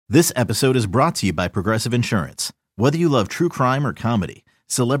This episode is brought to you by Progressive Insurance. Whether you love true crime or comedy,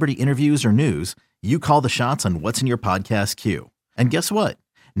 celebrity interviews or news, you call the shots on what's in your podcast queue. And guess what?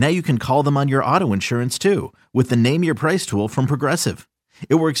 Now you can call them on your auto insurance too with the Name Your Price tool from Progressive.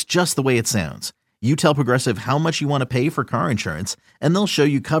 It works just the way it sounds. You tell Progressive how much you want to pay for car insurance, and they'll show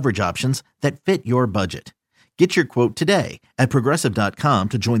you coverage options that fit your budget. Get your quote today at Progressive.com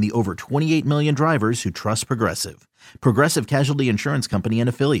to join the over 28 million drivers who trust Progressive. Progressive Casualty Insurance Company and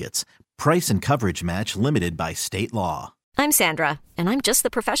Affiliates. Price and coverage match limited by state law. I'm Sandra, and I'm just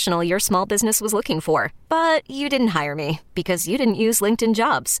the professional your small business was looking for. But you didn't hire me because you didn't use LinkedIn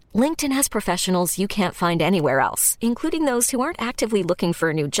Jobs. LinkedIn has professionals you can't find anywhere else, including those who aren't actively looking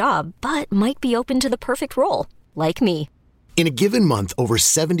for a new job, but might be open to the perfect role, like me. In a given month, over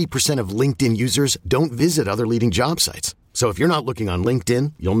 70% of LinkedIn users don't visit other leading job sites. So if you're not looking on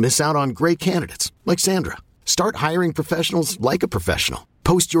LinkedIn, you'll miss out on great candidates like Sandra. Start hiring professionals like a professional.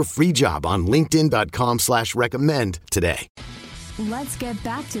 Post your free job on linkedin.com/recommend today. Let's get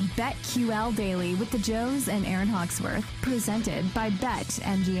back to BetQL Daily with the Joes and Aaron Hawksworth, presented by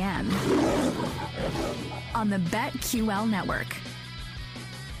BetMGM on the BetQL Network.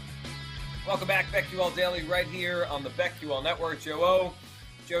 Welcome back, BetQL Daily, right here on the BetQL Network. Joe O,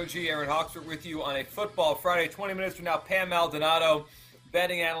 Joe G, Aaron Hawksworth with you on a Football Friday. 20 minutes from now, Pam Maldonado,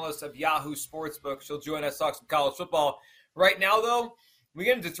 betting analyst of Yahoo Sportsbook. She'll join us, talk some college football. Right now, though, we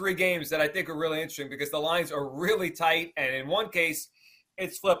get into three games that I think are really interesting because the lines are really tight, and in one case,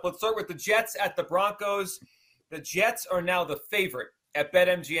 it's flipped. Let's start with the Jets at the Broncos. The Jets are now the favorite at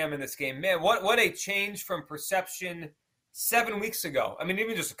BetMGM in this game. Man, what a change from perception 7 weeks ago. I mean,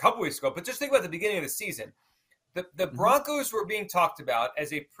 even just a couple weeks ago, but just think about the beginning of the season. The Broncos were being talked about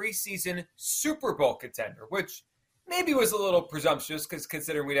as a preseason Super Bowl contender, which maybe was a little presumptuous because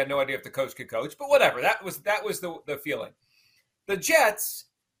considering we had no idea if the coach could coach, but whatever. That was the feeling. The Jets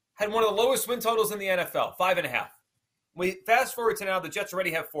had one of the lowest win totals in the NFL, 5.5. We fast forward to now, the Jets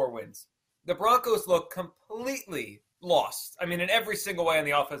already have 4 wins. The Broncos look completely lost. I mean, in every single way on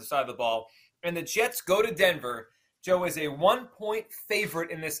the offensive side of the ball. And the Jets go to Denver. Joe is a 1-point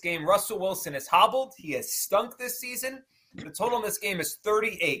favorite in this game. Russell Wilson is hobbled. He has stunk this season. The total in this game is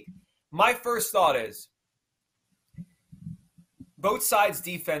 38. My first thought is both sides'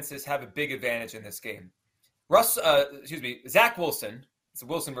 defenses have a big advantage in this game. Zach Wilson, it's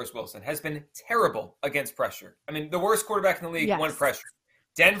Wilson versus Wilson, has been terrible against pressure. I mean, the worst quarterback in the league, one pressure.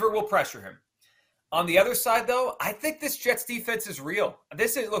 Denver will pressure him. On the other side, though, I think this Jets defense is real.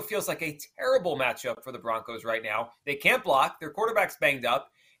 This feels like a terrible matchup for the Broncos right now. They can't block. Their quarterback's banged up.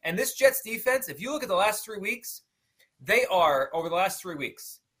 And this Jets defense, if you look at the last 3 weeks, they are, over the last 3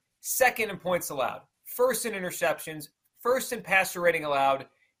 weeks, second in points allowed, first in interceptions, first in passer rating allowed.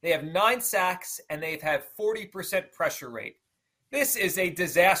 They have 9 sacks, and they've had 40% pressure rate. This is a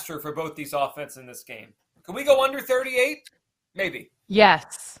disaster for both these offenses in this game. Can we go under 38? Maybe.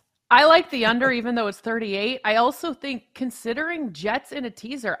 Yes. I like the under, even though it's 38. I also think, considering Jets in a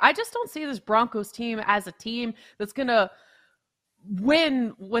teaser, I just don't see this Broncos team as a team that's going to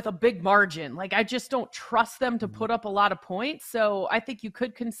win with a big margin. Like, I just don't trust them to put up a lot of points. So I think you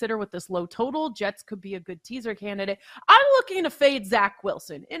could consider with this low total, Jets could be a good teaser candidate. I'm looking to fade Zach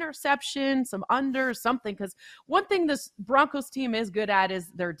Wilson. Interception, some under, something. Because one thing this Broncos team is good at is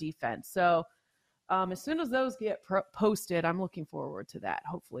their defense. So as soon as those get posted, I'm looking forward to that.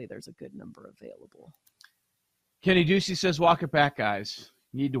 Hopefully there's a good number available. Kenny Ducey says, walk it back, guys.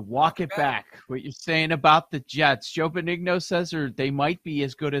 You need to walk it back. What you're saying about the Jets. Joe Benigno says they might be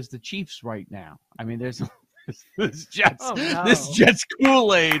as good as the Chiefs right now. I mean, there's this Jets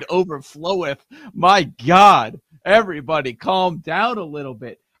Kool-Aid overfloweth. My God, everybody calm down a little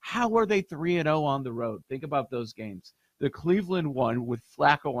bit. How are they 3-0 on the road? Think about those games. The Cleveland one with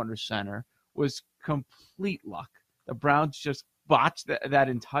Flacco under center was complete luck. The Browns just botched that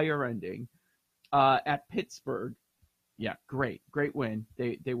entire ending. At Pittsburgh, yeah, great win.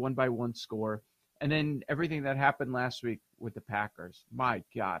 They won by 1 score. And then everything that happened last week with the Packers. My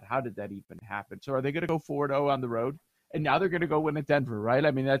God, how did that even happen? So are they going to go 4-0 on the road? And now they're going to go win at Denver, right?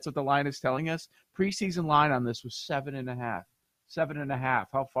 I mean, that's what the line is telling us. Preseason line on this was 7.5. 7.5.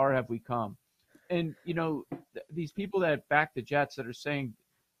 How far have we come? And, these people that back the Jets that are saying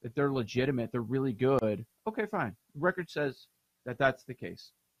that they're legitimate, they're really good. Okay, fine. The record says that that's the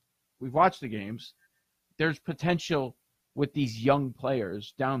case. We've watched the games. There's potential with these young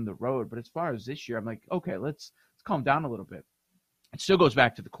players down the road. But as far as this year, I'm like, okay, let's calm down a little bit. It still goes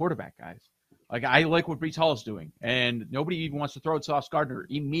back to the quarterback, guys. Like, I like what Breece Hall is doing, and nobody even wants to throw at Sauce Gardner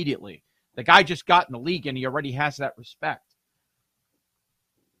immediately. The guy just got in the league, and he already has that respect.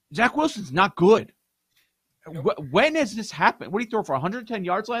 Zach Wilson's not good. When has this happened? What did he throw for 110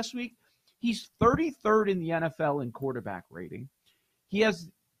 yards last week? He's 33rd in the NFL in quarterback rating.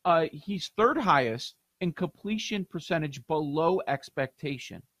 He's third highest in completion percentage below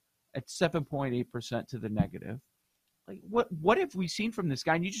expectation at 7.8% to the negative. Like what have we seen from this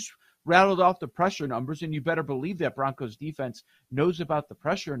guy? And you just rattled off the pressure numbers, and you better believe that Broncos defense knows about the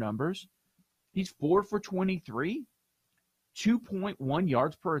pressure numbers. He's 4 for 23, 2.1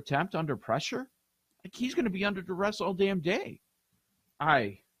 yards per attempt under pressure. Like, he's going to be under duress all damn day.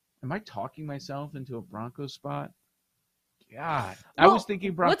 Am I talking myself into a Broncos spot? God. I was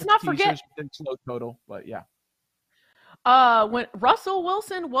thinking Broncos let's not forget slow total, but yeah. When Russell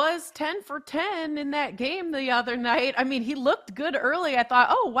Wilson was 10 for 10 in that game the other night, I mean, he looked good early. I thought,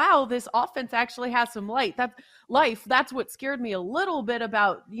 oh, wow, this offense actually has some life. That's what scared me a little bit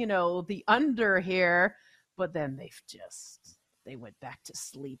about, the under here. But then they went back to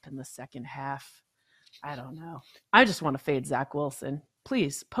sleep in the second half. I don't know. I just want to fade Zach Wilson.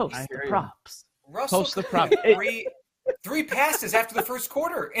 Please post the props. Russell post the props. Three passes after the first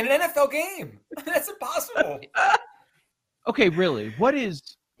quarter in an NFL game. That's impossible. Okay, really.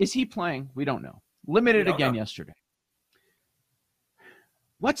 Is he playing? We don't know. Limited again yesterday.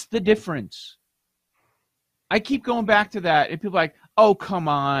 What's the difference? I keep going back to that. And people are like, oh, come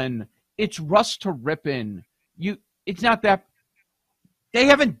on. It's Russ to Rippon. It's not that. They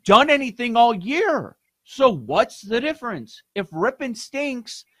haven't done anything all year. So what's the difference? If Rippon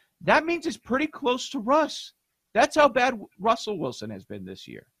stinks, that means it's pretty close to Russ. That's how bad Russell Wilson has been this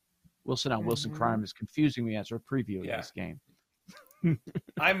year. Wilson on Wilson crime is confusing me as we're previewing this game.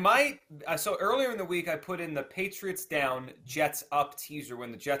 I might. So earlier in the week, I put in the Patriots down, Jets up teaser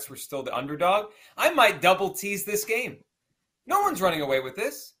when the Jets were still the underdog. I might double tease this game. No one's running away with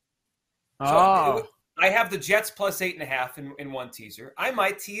this. So I have the Jets plus 8.5 in one teaser. I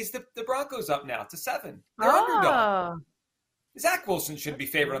might tease the Broncos up now to 7. They're underdog. Zach Wilson should be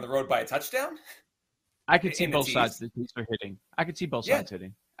favored on the road by a touchdown. I could see both sides that these are hitting. I could see both sides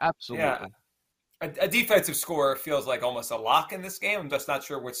hitting. Absolutely. Yeah. A defensive score feels like almost a lock in this game. I'm just not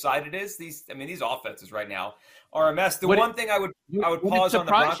sure which side it is. These offenses right now are a mess. One thing I would pause on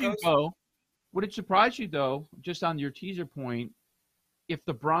the Broncos. Would it surprise you, though, just on your teaser point, if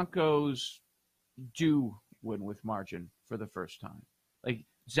the Broncos do win with margin for the first time? Like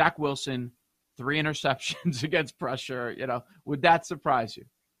Zach Wilson, 3 interceptions against pressure, would that surprise you?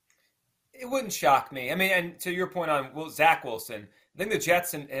 It wouldn't shock me. I mean, and to your point on Zach Wilson, I think the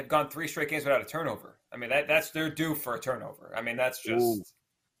Jets have gone 3 straight games without a turnover. I mean, they're due for a turnover. I mean, that's just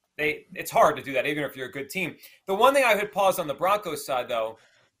it's hard to do that, even if you're a good team. The one thing I would pause on the Broncos side, though,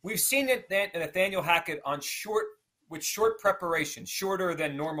 we've seen Nathaniel Hackett on short preparation, shorter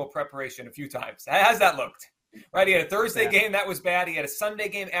than normal preparation a few times. How's that looked? Right? He had a Thursday game that was bad. He had a Sunday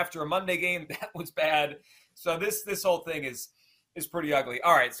game after a Monday game that was bad. So this whole thing is pretty ugly.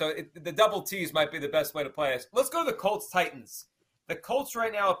 All right, so the double T's might be the best way to play this. Let's go to the Colts-Titans. The Colts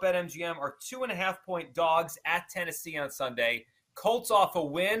right now at BetMGM are 2.5-point dogs at Tennessee on Sunday. Colts off a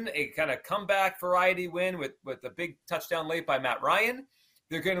win, a kind of comeback variety win with a big touchdown late by Matt Ryan.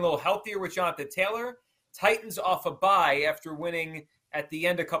 They're getting a little healthier with Jonathan Taylor. Titans off a bye after winning at the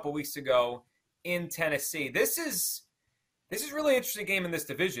end a couple weeks ago in Tennessee. This is really interesting game in this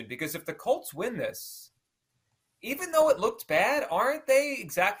division because if the Colts win this, even though it looked bad, aren't they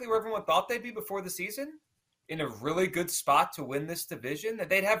exactly where everyone thought they'd be before the season? In a really good spot to win this division, that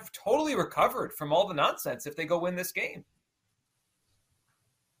they'd have totally recovered from all the nonsense if they go win this game.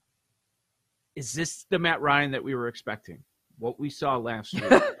 Is this the Matt Ryan that we were expecting? What we saw last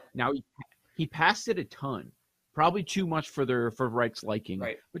year? Now, he passed it a ton. Probably too much for Reich's liking.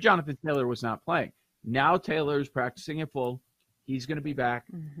 Right. But Jonathan Taylor was not playing. Now Taylor's practicing at full. He's going to be back.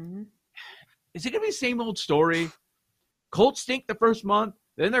 Mm-hmm. Is it going to be the same old story? Colts stink the first month.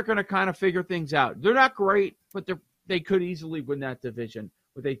 Then they're going to kind of figure things out. They're not great, but they could easily win that division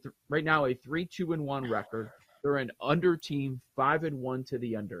with right now a 3-2-1 record. They're an under team, 5-1 to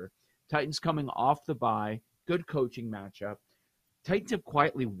the under. Titans coming off the bye, good coaching matchup. Titans have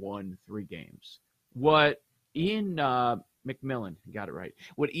quietly won 3 games. What Ian McMillan, got it right.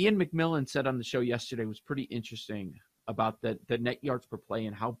 What Ian McMillan said on the show yesterday was pretty interesting about the net yards per play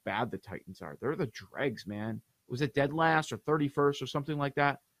and how bad the Titans are. They're the dregs, man. Was it dead last or 31st or something like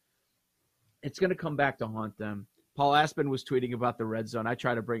that? It's going to come back to haunt them. Paul Aspen was tweeting about the red zone. I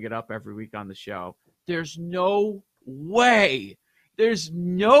try to bring it up every week on the show. There's no way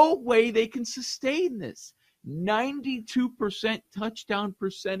they can sustain this. 92% touchdown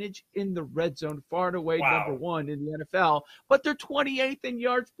percentage in the red zone, far and away number 1 in the NFL, but they're 28th in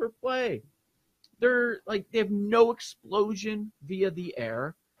yards per play. They have no explosion via the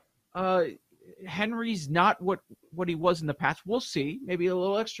air. Henry's not what he was in the past. We'll see. Maybe a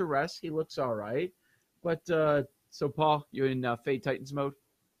little extra rest. He looks all right. But so, Paul, you in Fade Titans mode?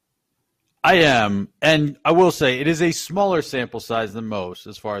 I am, and I will say it is a smaller sample size than most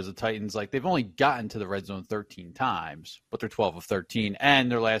as far as the Titans. Like, they've only gotten to the red zone 13 times, but they're 12 of 13,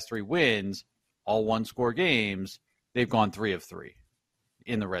 and their last 3 wins, all one-score games, they've gone 3 of 3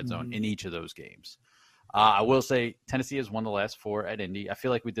 in the red zone in each of those games. I will say Tennessee has won the last 4 at Indy. I feel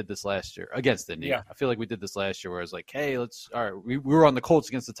like we did this last year against Indy. Yeah. I feel like we did this last year where I was like, hey, all right, we were on the Colts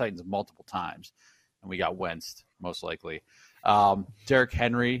against the Titans multiple times, and we got Wentzed, most likely. Derrick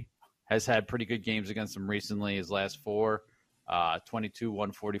Henry has had pretty good games against them recently. His last 4, 22,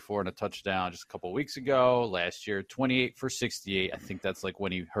 144, and a touchdown just a couple of weeks ago. Last year, 28 for 68. I think that's like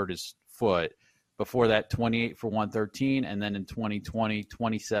when he hurt his foot. Before that, 28 for 113. And then in 2020,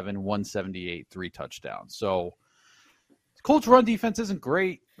 27, 178, 3 touchdowns. So the Colts' run defense isn't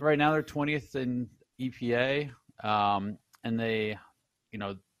great. Right now, they're 20th in EPA. And they,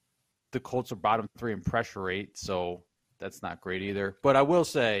 the Colts are bottom 3 in pressure rate. So that's not great either. But I will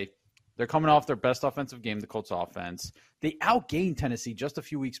say, they're coming off their best offensive game, the Colts offense. They outgained Tennessee just a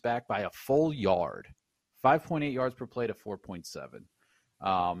few weeks back by a full yard, 5.8 yards per play to 4.7.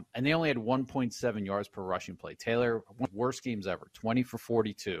 And they only had 1.7 yards per rushing play. Taylor, one of the worst games ever, 20 for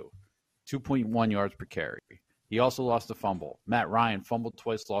 42, 2.1 yards per carry. He also lost a fumble. Matt Ryan fumbled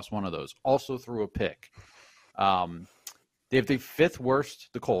twice, lost one of those. Also threw a pick. They have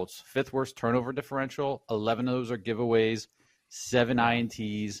the Colts, fifth worst turnover differential. 11 of those are giveaways, 7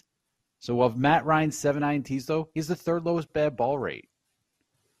 INTs. So of Matt Ryan's 7 INTs, though, he's the 3rd lowest bad ball rate.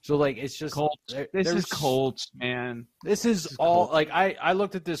 So, like, it's just Colts. This is Colts, man. This is all Colts. Like, I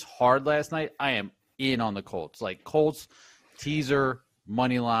looked at this hard last night. I am in on the Colts. Like, Colts, teaser,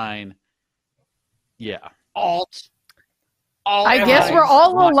 money line. Yeah. Alt. I guess we're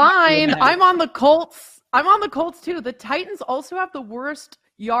all aligned. I'm on the Colts. I'm on the Colts, too. The Titans also have the worst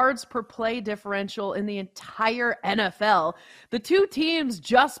yards per play differential in the entire NFL. The 2 teams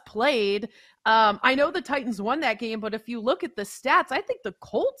just played. I know the Titans won that game, but if you look at the stats, I think the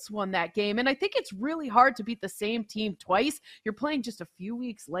Colts won that game. And I think it's really hard to beat the same team twice. You're playing just a few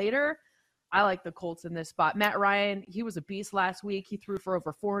weeks later. I like the Colts in this spot. Matt Ryan, he was a beast last week. He threw for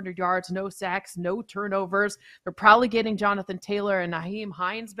over 400 yards, no sacks, no turnovers. They're probably getting Jonathan Taylor and Nyheim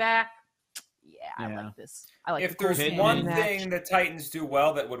Hines back. Yeah, I like this. If there's one thing the Titans do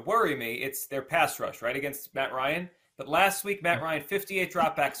well that would worry me, it's their pass rush, right, against Matt Ryan. But last week, Matt Ryan, 58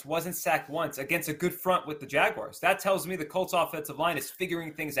 dropbacks, wasn't sacked once against a good front with the Jaguars. That tells me the Colts offensive line is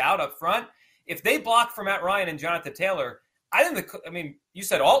figuring things out up front. If they block for Matt Ryan and Jonathan Taylor, you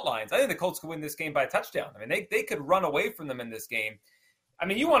said alt lines. I think the Colts could win this game by a touchdown. I mean, they could run away from them in this game. I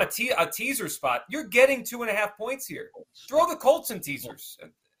mean, you want a teaser spot. You're getting 2.5 points here. Throw the Colts in teasers.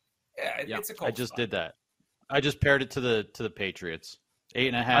 Yeah, it's a Colts. I just did that. I just paired it to the Patriots.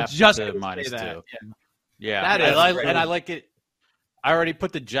 8.5 to -2. Yeah. I like it. I already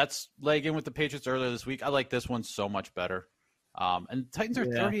put the Jets leg in with the Patriots earlier this week. I like this one so much better. And the Titans are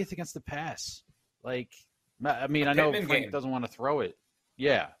 30th against the pass. Like, I mean, I know Frank doesn't want to throw it.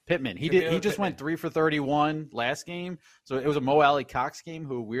 Yeah, Pittman. He just went 3 for 31 last game. So it was a Mo Alley Cox game,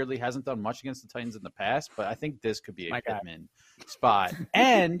 who weirdly hasn't done much against the Titans in the past. But I think this could be a Pittman spot.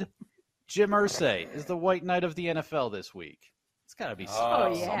 And Jim Irsay is the white knight of the NFL this week. It's got to be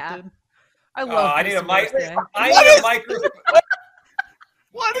something. I love. I need a mic. I need a microphone.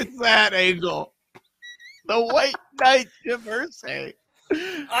 What is that, Angel? The white knight, Jim Irsay.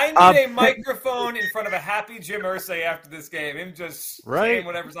 I need a microphone in front of a happy Jim Irsay after this game. Him just saying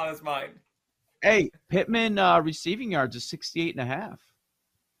whatever's on his mind. Hey, Pittman receiving yards is 68.5.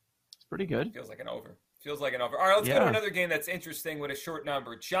 It's pretty good. Feels like an over. All right, let's go to another game that's interesting with a short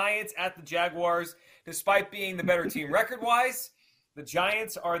number. Giants at the Jaguars. Despite being the better team record-wise, the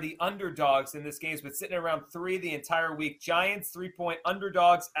Giants are the underdogs in this game. It's been sitting around 3 the entire week. Giants 3-point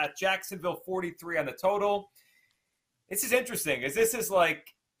underdogs at Jacksonville, 43 on the total. This is interesting. This is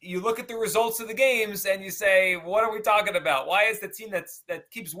like, you look at the results of the games and you say, what are we talking about? Why is the team that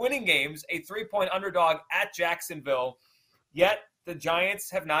keeps winning games a 3-point underdog at Jacksonville, yet the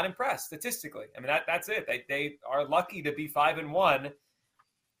Giants have not impressed statistically? I mean, that's it. They are lucky to be 5-1.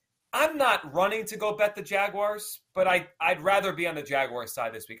 I'm not running to go bet the Jaguars, but I'd rather be on the Jaguars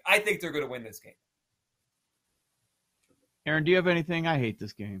side this week. I think they're going to win this game. Aaron, do you have anything? I hate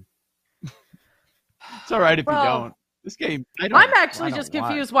this game. It's all right if you don't. This game, I'm actually just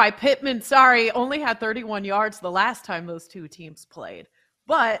confused why Pittman, only had 31 yards the last time those 2 teams played.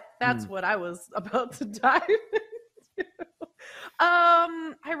 But that's what I was about to dive into.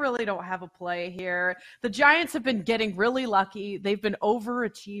 I really don't have a play here. The Giants have been getting really lucky. They've been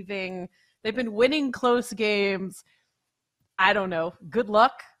overachieving. They've been winning close games. I don't know. Good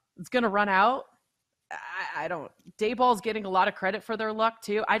luck. It's going to run out. I don't. Dayball's getting a lot of credit for their luck,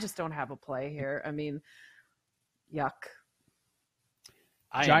 too. I just don't have a play here. I mean, yuck.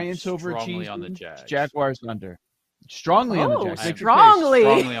 Giants over strongly Chiefs, on the Jags. Jaguars under. Strongly on the Jags.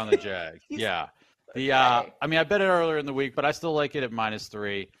 Strongly on the Jags. Yeah. I mean, I bet it earlier in the week, but I still like it at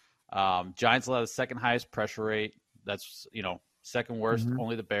 -3. Giants allow the second highest pressure rate. That's, second worst. Mm-hmm.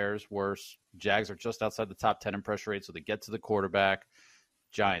 Only the Bears worse. Jags are just outside the top 10 in pressure rate, so they get to the quarterback.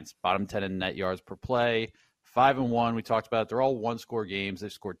 Giants, bottom 10 in net yards per play. 5-1, we talked about it. They're all one-score games.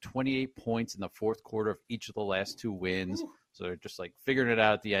 They've scored 28 points in the fourth quarter of each of the last 2 wins. Ooh. So they're just figuring it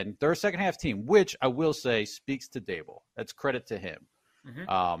out at the end. They're a second-half team, which I will say speaks to Daboll. That's credit to him.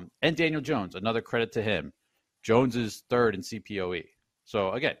 Mm-hmm. And Daniel Jones, another credit to him. Jones is third in CPOE.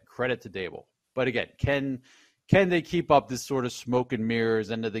 So, again, credit to Daboll. But, again, can they keep up this sort of smoke and mirrors,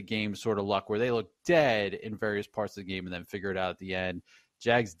 end of the game sort of luck where they look dead in various parts of the game and then figure it out at the end?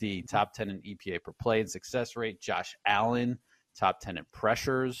 Jags D, top 10 in EPA per play and success rate. Josh Allen, top 10 in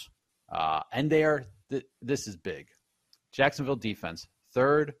pressures. And this is big. Jacksonville defense,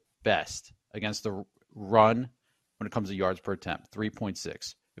 third best against the run when it comes to yards per attempt,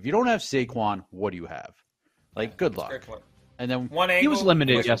 3.6. If you don't have Saquon, what do you have? Good luck. And then he was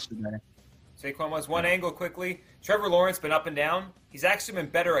limited yesterday. Saquon was one angle quickly. Trevor Lawrence been up and down. He's actually been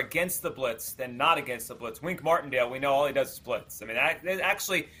better against the blitz than not against the blitz. Wink Martindale, we know all he does is blitz. I mean, I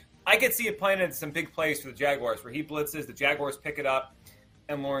could see it playing into some big plays for the Jaguars where he blitzes, the Jaguars pick it up,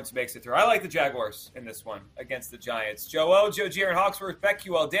 and Lawrence makes it through. I like the Jaguars in this one against the Giants. Joe O, Joe G. Aaron Hawksworth,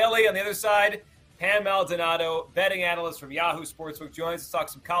 BetQL Daily. On the other side, Pam Maldonado, betting analyst from Yahoo Sportsbook, joins us to talk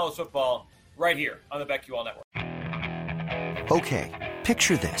some college football right here on the BetQL Network. Okay,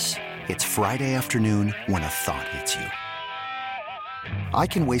 picture this. It's Friday afternoon when a thought hits you. I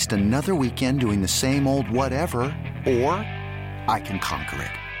can waste another weekend doing the same old whatever, or I can conquer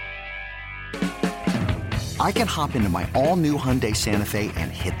it. I can hop into my all-new Hyundai Santa Fe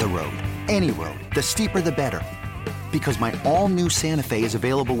and hit the road. Any road. The steeper, the better. Because my all-new Santa Fe is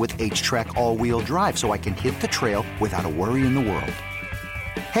available with H-Track all-wheel drive, so I can hit the trail without a worry in the world.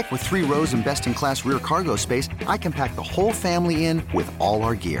 Heck, with 3 rows and best-in-class rear cargo space, I can pack the whole family in with all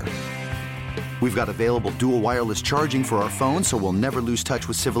our gear. We've got available dual wireless charging for our phones, so we'll never lose touch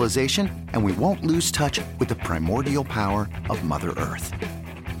with civilization, and we won't lose touch with the primordial power of Mother Earth.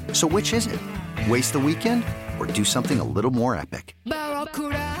 So which is it? Waste the weekend or do something a little more epic?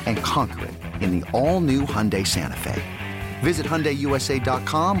 And conquer it in the all-new Hyundai Santa Fe. Visit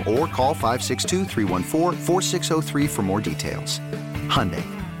HyundaiUSA.com or call 562-314-4603 for more details. Hyundai,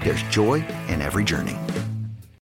 there's joy in every journey.